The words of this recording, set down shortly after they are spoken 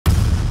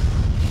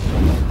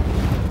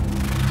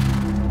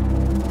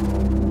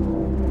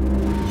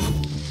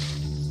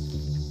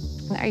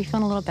Are you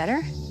feeling a little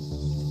better?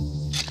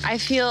 I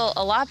feel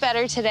a lot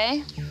better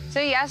today.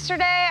 So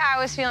yesterday, I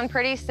was feeling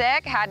pretty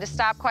sick, had to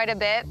stop quite a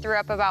bit, threw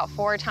up about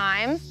 4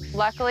 times.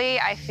 Luckily,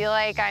 I feel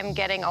like I'm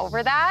getting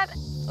over that.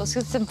 Let's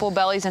get some full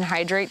bellies and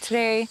hydrate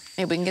today.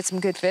 Maybe we can get some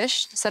good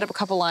fish, set up a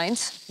couple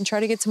lines, and try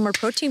to get some more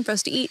protein for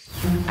us to eat.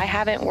 I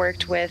haven't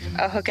worked with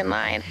a hook and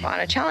line on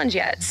a challenge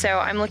yet, so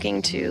I'm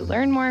looking to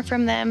learn more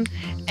from them.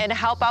 And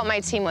help out my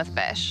team with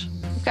fish.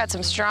 We've got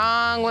some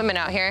strong women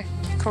out here.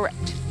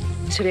 Correct.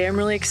 Today I'm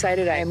really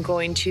excited. I am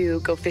going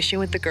to go fishing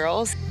with the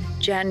girls.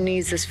 Jen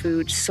needs this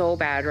food so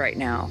bad right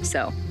now,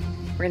 so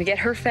we're gonna get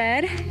her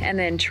fed, and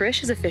then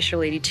Trish is a fisher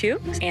lady too.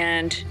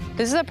 And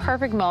This is a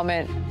perfect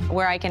moment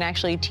where I can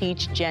actually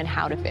teach Jen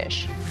how to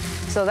fish.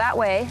 So that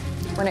way,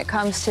 when it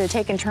comes to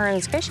taking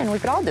turns fishing, we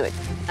could all do it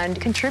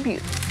and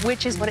contribute,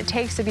 which is what it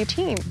takes to be a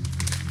team.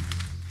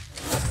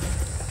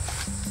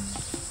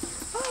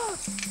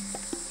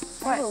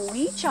 What? A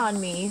leech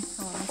on me.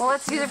 Well,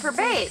 let's use it for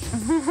bait.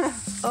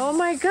 Oh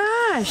my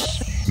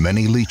gosh.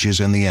 Many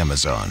leeches in the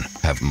Amazon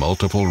have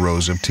multiple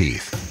rows of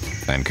teeth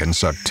and can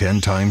suck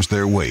 10 times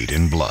their weight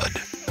in blood.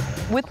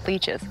 With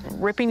leeches,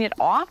 ripping it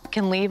off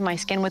can leave my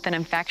skin with an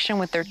infection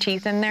with their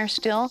teeth in there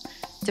still,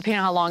 depending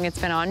on how long it's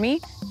been on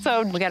me.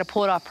 So we gotta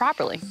pull it off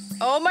properly.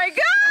 Oh my God!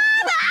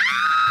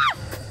 Ah!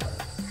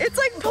 It's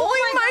like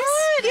pulling my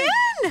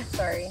skin!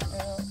 Sorry.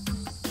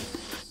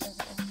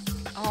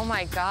 Oh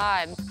my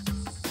God.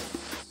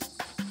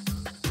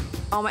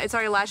 Oh my, it's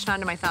already latched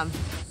onto my thumb.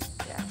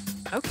 Yeah.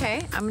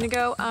 Okay, I'm gonna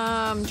go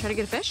try to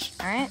get a fish.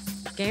 All right.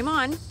 Game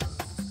on.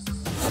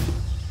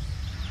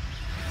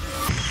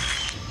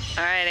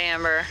 All right,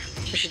 Amber,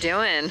 what you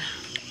doing?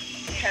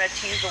 kind of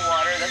tease the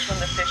water. That's when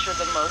the fish are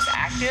the most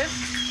active.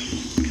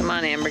 Come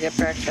on, Amber, get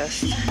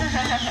breakfast.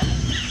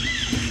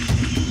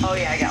 Oh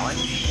yeah, I got one.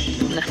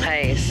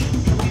 Nice.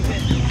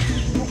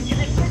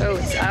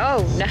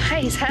 Oh,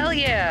 nice, hell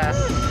yeah.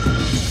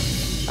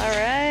 All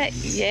right,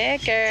 yeah,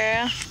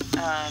 girl.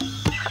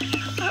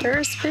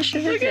 First fish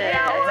of the day.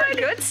 That's a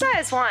good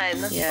size one.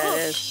 Yeah, it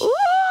is. Ooh!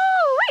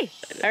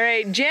 All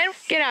right, Jen,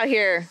 get out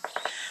here.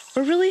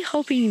 We're really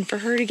hoping for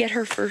her to get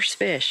her first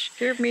fish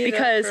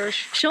because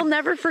she'll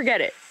never forget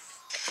it.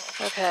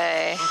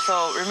 Okay.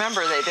 So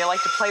remember, they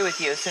like to play with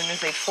you. As soon as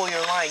they pull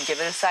your line, give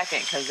it a second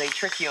because they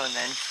trick you and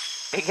then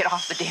they get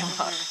off the damn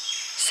hook.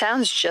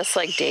 Sounds just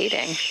like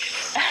dating.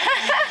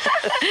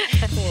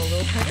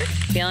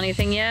 Feel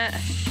anything yet?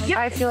 Yep.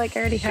 I feel like I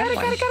already have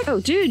one. Oh,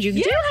 dude, you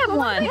do have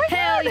one.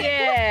 Hell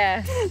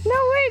yeah.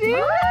 No way, dude.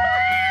 Woo!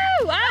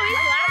 Oh, he's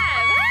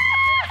live.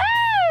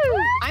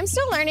 Woo! I'm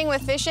still learning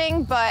with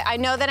fishing, but I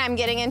know that I'm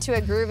getting into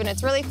a groove, and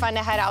it's really fun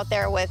to head out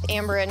there with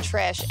Amber and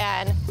Trish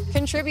and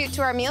contribute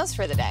to our meals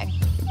for the day.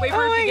 Wait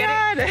for it to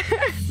get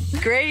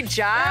it. Great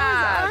job.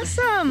 That was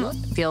awesome.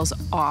 It feels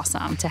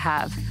awesome to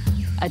have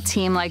a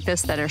team like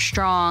this that are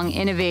strong,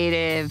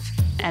 innovative,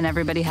 and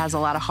everybody has a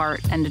lot of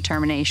heart and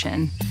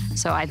determination.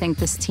 So I think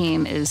this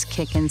team is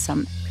kicking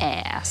some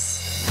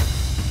ass.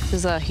 This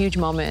is a huge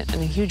moment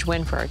and a huge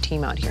win for our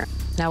team out here.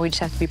 Now we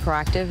just have to be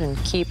proactive and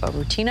keep a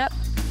routine up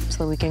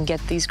so we can get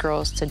these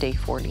girls to day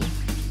 40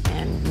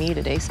 and me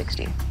to day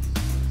 60.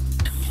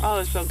 Oh,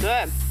 it's so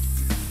good.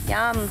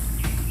 Yum.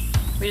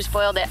 We just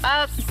boiled it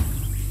up.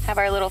 Have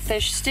our little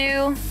fish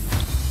stew.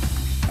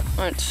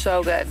 Oh, it's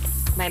so good.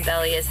 My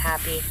belly is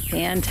happy.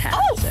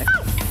 Fantastic.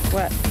 Oh!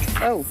 What?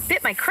 Oh,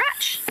 bit my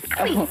crotch.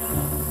 Oh.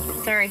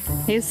 Sorry.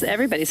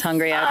 Everybody's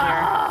hungry out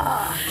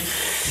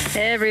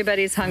here.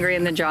 Everybody's hungry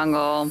in the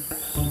jungle.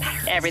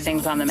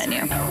 Everything's on the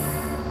menu.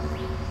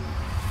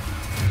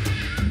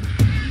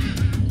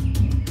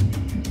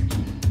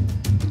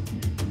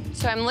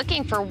 So I'm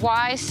looking for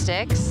Y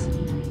sticks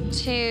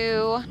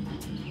to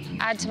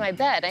add to my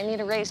bed. I need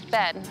a raised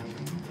bed.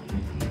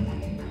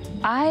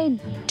 I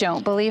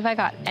don't believe I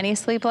got any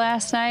sleep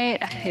last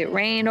night. It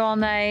rained all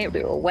night.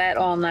 We were wet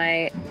all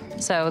night.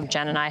 So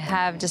Jen and I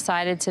have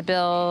decided to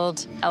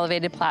build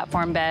elevated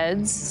platform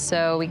beds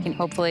so we can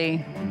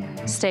hopefully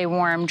stay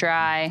warm,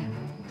 dry,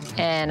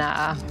 and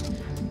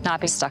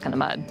not be stuck in the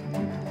mud.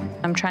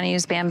 I'm trying to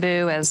use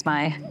bamboo as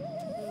my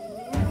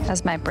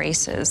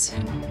braces.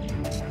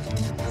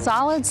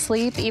 Solid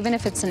sleep, even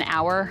if it's an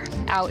hour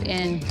out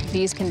in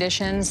these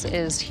conditions,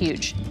 is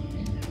huge.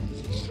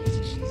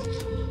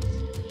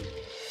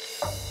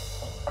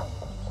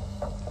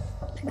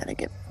 I gotta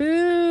get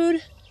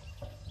food.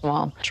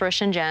 Well,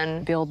 Trish and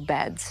Jen build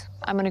beds.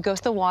 I'm gonna go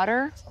to the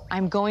water.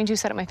 I'm going to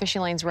set up my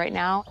fishing lanes right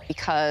now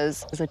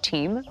because as a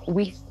team,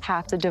 we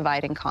have to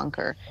divide and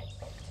conquer.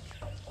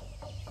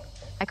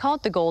 I call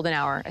it the golden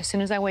hour. As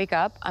soon as I wake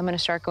up, I'm gonna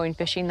start going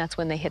fishing. That's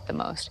when they hit the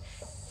most.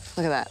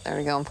 Look at that,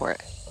 they're going for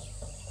it.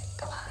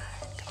 Come on,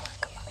 come on,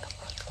 come on, come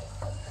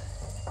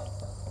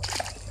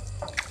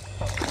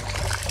on.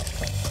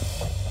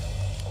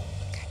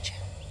 Gotcha.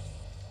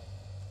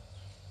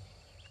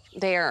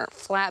 They are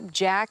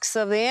flapjacks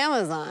of the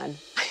Amazon.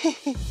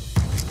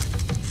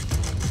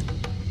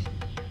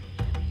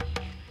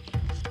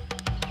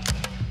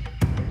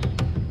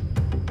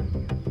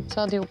 So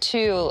I'll do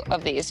 2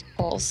 of these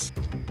holes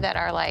that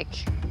are like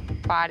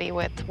body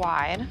width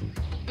wide.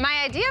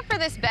 My idea for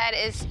this bed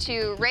is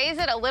to raise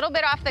it a little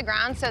bit off the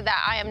ground so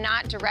that I am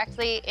not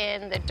directly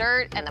in the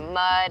dirt and the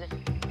mud.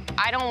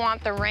 I don't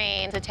want the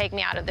rain to take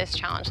me out of this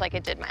challenge like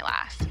it did my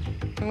last.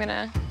 I'm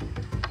gonna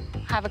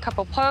have a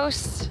couple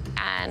posts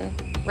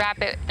and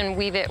wrap it and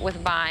weave it with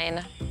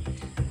vine.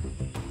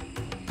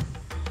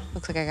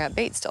 Looks like I got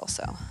bait still,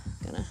 so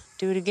I'm gonna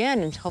do it again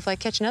and hopefully I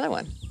catch another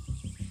one.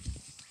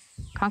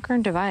 Conquer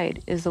and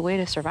divide is the way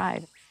to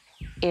survive.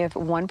 If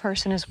one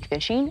person is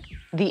fishing,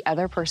 the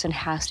other person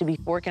has to be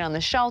working on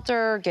the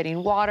shelter,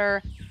 getting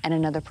water, and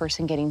another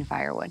person getting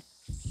firewood.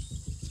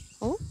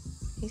 Oh,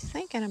 he's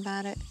thinking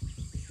about it.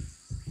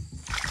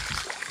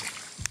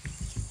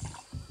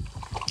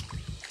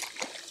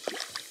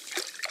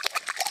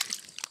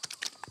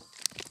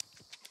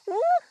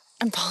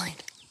 I'm falling.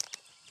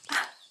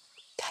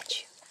 Got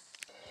you.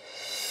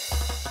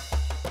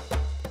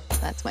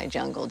 That's my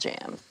jungle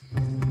jam.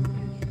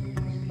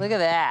 Look at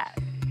that.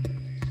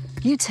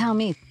 You tell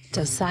me,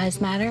 does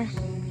size matter?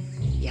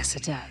 Yes,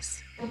 it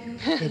does.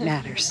 It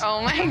matters.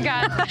 Oh my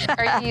God.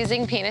 Are you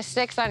using penis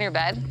sticks on your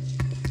bed?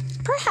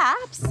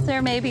 Perhaps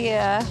there may be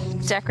a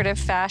decorative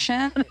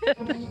fashion.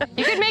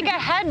 You could make a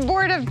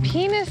headboard of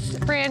penis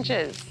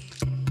branches.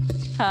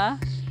 Huh?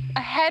 A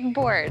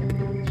headboard.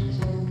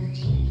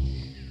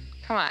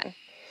 Come on.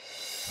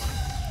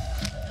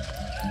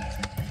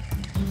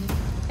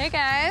 Hey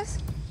guys.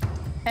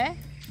 Hey.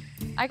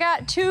 I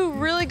got 2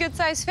 really good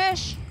sized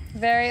fish.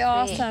 Very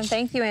awesome.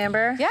 Thank you,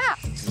 Amber. Yeah.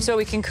 So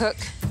we can cook.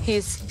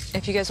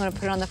 If you guys want to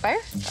put it on the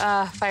fire.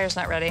 Fire's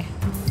not ready.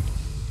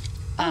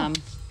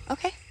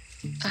 Okay.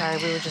 Sorry,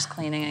 we were just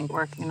cleaning and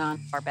working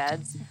on our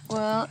beds.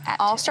 Well,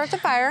 I'll start the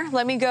fire.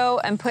 Let me go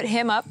and put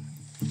him up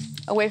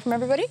away from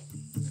everybody.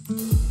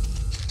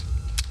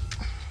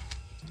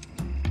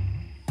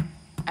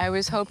 I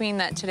was hoping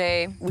that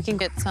today we can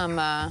get some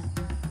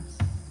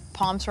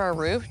palms for our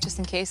roof, just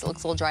in case it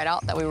looks a little dried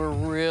out, that we were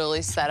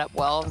really set up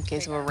well in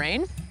case of a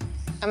rain.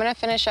 I'm gonna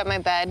finish up my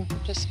bed,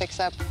 just fix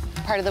up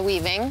part of the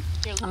weaving.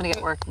 I'm gonna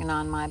get working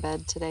on my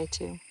bed today,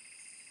 too.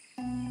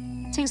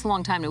 It takes a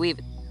long time to weave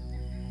it.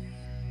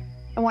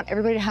 I want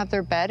everybody to have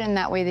their bed, and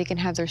that way they can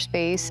have their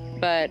space.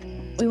 But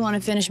we want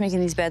to finish making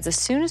these beds as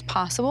soon as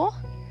possible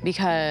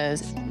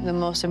because the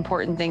most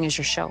important thing is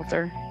your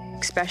shelter,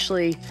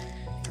 especially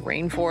the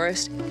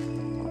rainforest.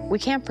 We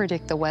can't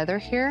predict the weather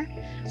here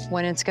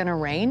when it's going to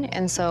rain.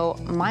 And so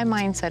my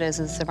mindset as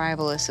a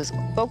survivalist is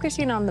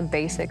focusing on the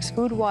basics: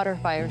 food, water,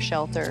 fire,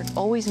 shelter.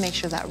 Always make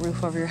sure that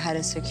roof over your head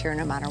is secure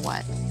no matter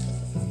what.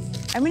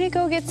 I'm going to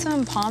go get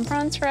some palm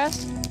fronds for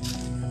us.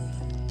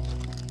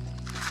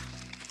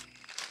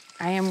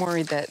 I am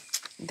worried that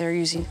they're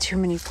using too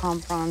many palm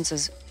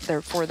fronds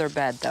for their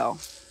bed, though.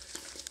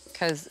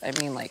 Because, I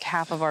mean, like,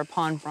 half of our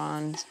palm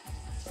fronds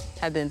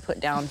have been put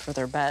down for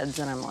their beds,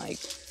 and I'm like,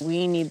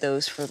 we need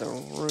those for the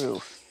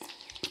roof.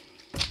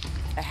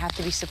 I have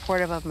to be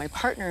supportive of my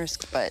partners,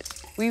 but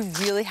we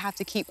really have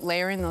to keep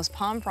layering those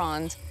palm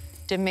fronds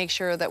to make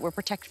sure that we're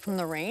protected from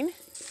the rain.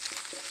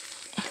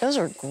 Those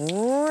are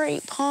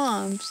great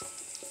palms.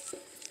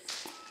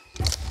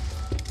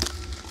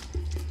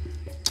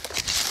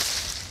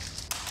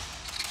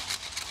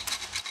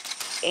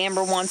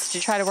 Amber wants to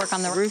try to work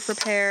on the roof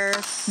repair,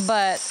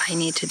 but I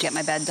need to get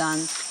my bed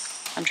done.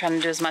 I'm trying to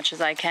do as much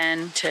as I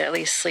can to at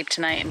least sleep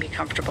tonight and be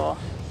comfortable.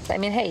 I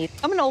mean, hey,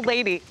 I'm an old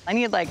lady. I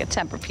need like a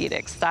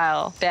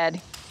Tempur-Pedic-style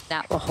bed.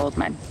 That will hold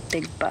my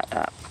big butt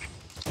up.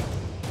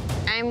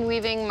 I'm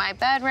weaving my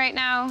bed right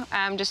now.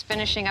 I'm just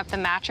finishing up the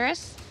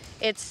mattress.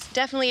 It's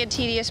definitely a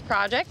tedious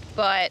project,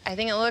 but I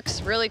think it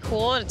looks really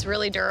cool. It's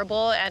really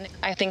durable, and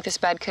I think this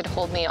bed could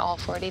hold me all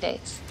 40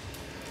 days.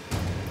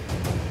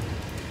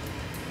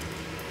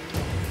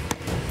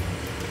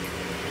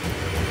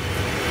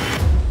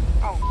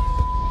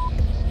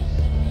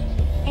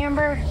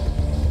 Amber.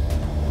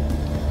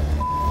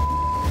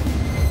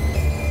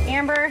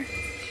 Amber.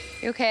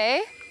 You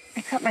okay?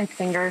 I cut my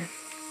finger.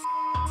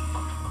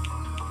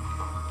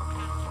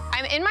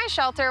 I'm in my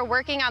shelter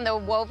working on the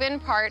woven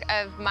part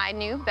of my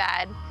new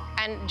bed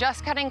and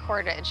just cutting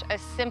cordage, a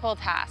simple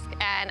task.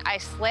 And I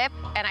slip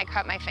and I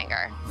cut my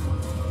finger.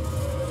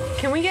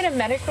 Can we get a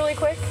medic really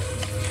quick?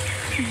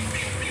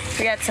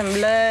 We got some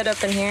blood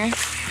up in here. I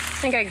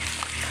think I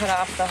cut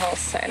off the whole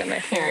side of my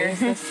finger.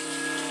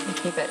 And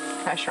keep it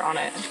pressure on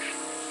it.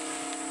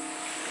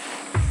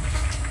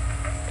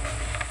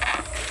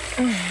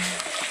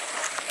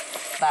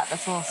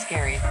 That's a little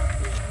scary.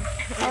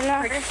 Oh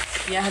no.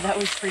 Yeah, that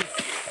was pretty.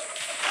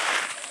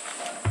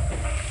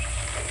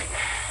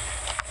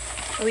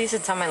 At least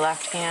it's on my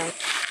left hand.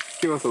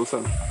 Give us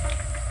also.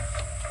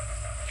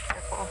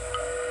 Careful.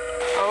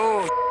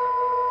 Oh.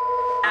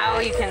 Now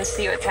you can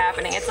see what's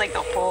happening. It's like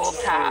the whole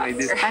top.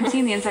 I'm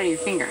seeing the inside of your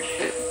finger.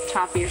 The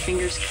top of your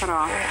finger's cut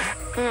off.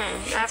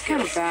 That's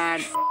kind of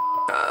bad.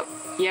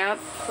 Yep.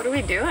 What are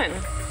we doing?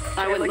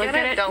 I would look at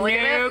it. Don't look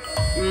at it.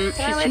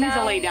 She needs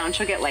to lay down.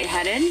 She'll get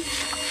lightheaded.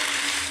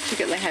 She'll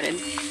get lightheaded.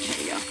 There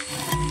you go.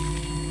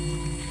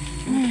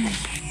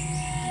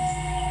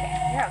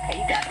 You're okay.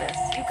 You got this.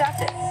 You got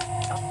this.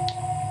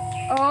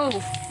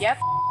 Oh. Yep.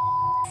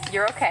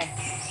 You're okay.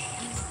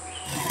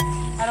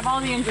 Out of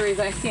all the injuries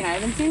I've seen, I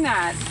haven't seen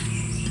that.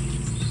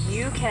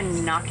 You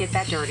cannot get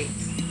that dirty.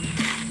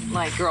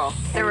 Like, girl.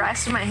 The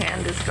rest of my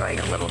hand is going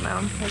a little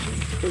numb.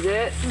 Is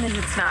it? And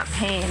it's not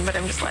pain, but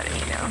I'm just letting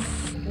you know.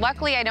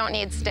 Luckily, I don't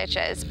need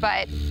stitches,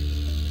 but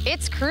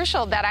it's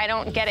crucial that I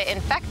don't get it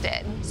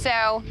infected.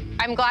 So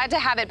I'm glad to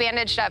have it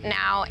bandaged up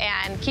now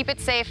and keep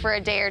it safe for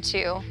a day or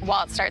two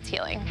while it starts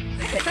healing.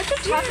 It's such a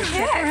tough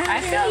hit.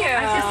 I feel you.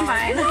 I'm just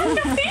fine.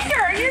 The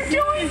finger, you're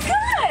doing good.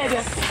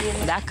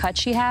 That cut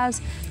she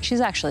has,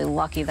 she's actually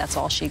lucky that's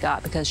all she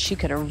got because she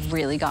could have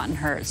really gotten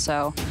hurt.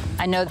 So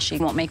I know that she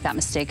won't make that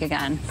mistake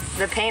again.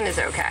 The pain is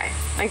okay.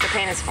 Like, the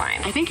pain is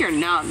fine. I think you're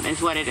numb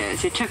is what it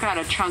is. It took out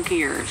a chunk of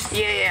yours.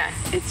 Yeah.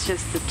 It's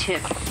just the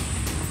tip.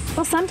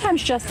 Well,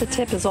 sometimes just the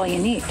tip is all you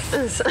need.